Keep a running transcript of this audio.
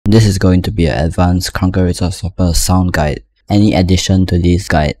This is going to be an advanced KrunkerResourceSwapper sound guide. Any addition to this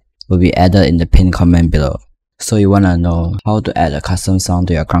guide will be added in the pinned comment below. So you wanna know how to add a custom sound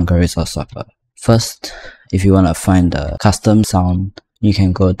to your KrunkerResourceSwapper. First, if you wanna find the custom sound, you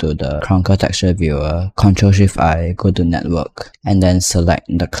can go to the Krunker texture viewer, Ctrl+Shift+I, go to network, and then select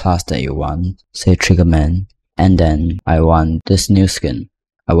the class that you want, say Triggerman, and then I want this new skin.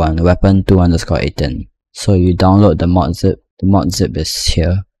 I want weapon 2_18. So you download the Modzip. The Modzip is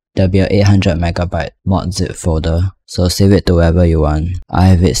here. There'll be a 800 MB Modzip folder, so save it to wherever you want. I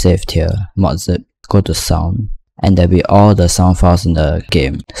have it saved here, Modzip. Go to sound, and there'll be all the sound files in the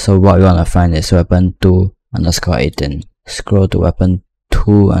game. So what we want to find is weapon 2_18. Scroll to weapon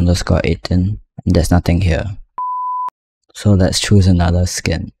 2_18, and there's nothing here. So let's choose another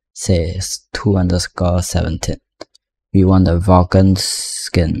skin. Say it's 2_17. We want the Vulcan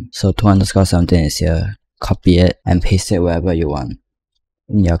skin. So 2_17 is here. Copy it and paste it wherever you want.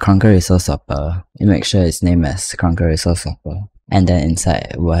 In your KrunkerResourceSwapper, you make sure it's named as KrunkerResourceSwapper, and then inside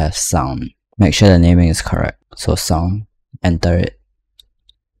it will have sound. Make sure the naming is correct. So sound, enter it,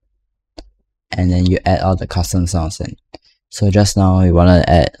 and then you add all the custom sounds in. So just now we wanted to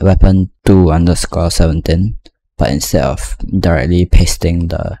add weapon 2_17, but instead of directly pasting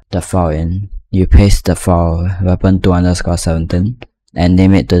the file in, you paste the file weapon 2_17 and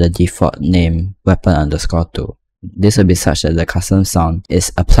name it to the default name weapon_2. This will be such that the custom sound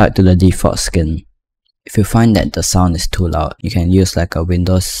is applied to the default skin. If you find that the sound is too loud, you can use like a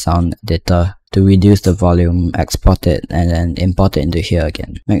Windows sound editor to reduce the volume, export it, and then import it into here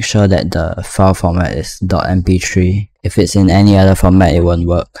again. Make sure that the file format is .mp3. If it's in any other format, it won't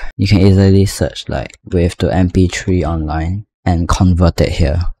work. You can easily search like wave to mp3 online and convert it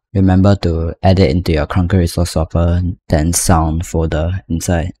here. Remember to add it into your KrunkerResourceSwapper, then sound folder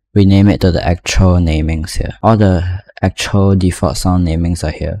inside. Rename it to the actual namings here. All the actual default sound namings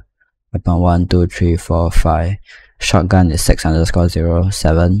are here. Weapon 1, 2, 3, 4, 5. Shotgun is 6_0,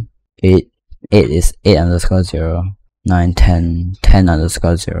 7, 8. 8 is 8_0, 9, 10,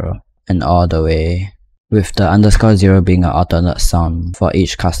 10_0, and all the way, with the _0 being an alternate sound for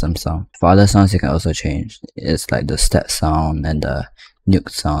each custom sound. For other sounds you can also change. It's like the step sound and the nuke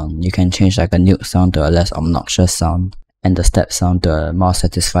sound. You can change like a nuke sound to a less obnoxious sound, and the step sound to a more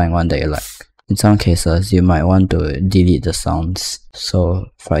satisfying one that you like. In some cases, you might want to delete the sounds. So,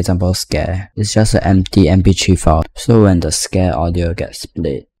 for example, scare. It's just an empty mp3 file. So when the scare audio gets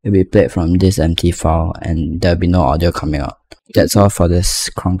played, it'll be played from this empty file and there'll be no audio coming out. That's all for this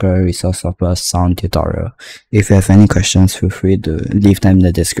KrunkerResourceSwapper sound tutorial. If you have any questions, feel free to leave them in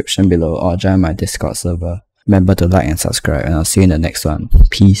the description below or join my Discord server. Remember to like and subscribe, and I'll see you in the next one.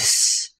 Peace.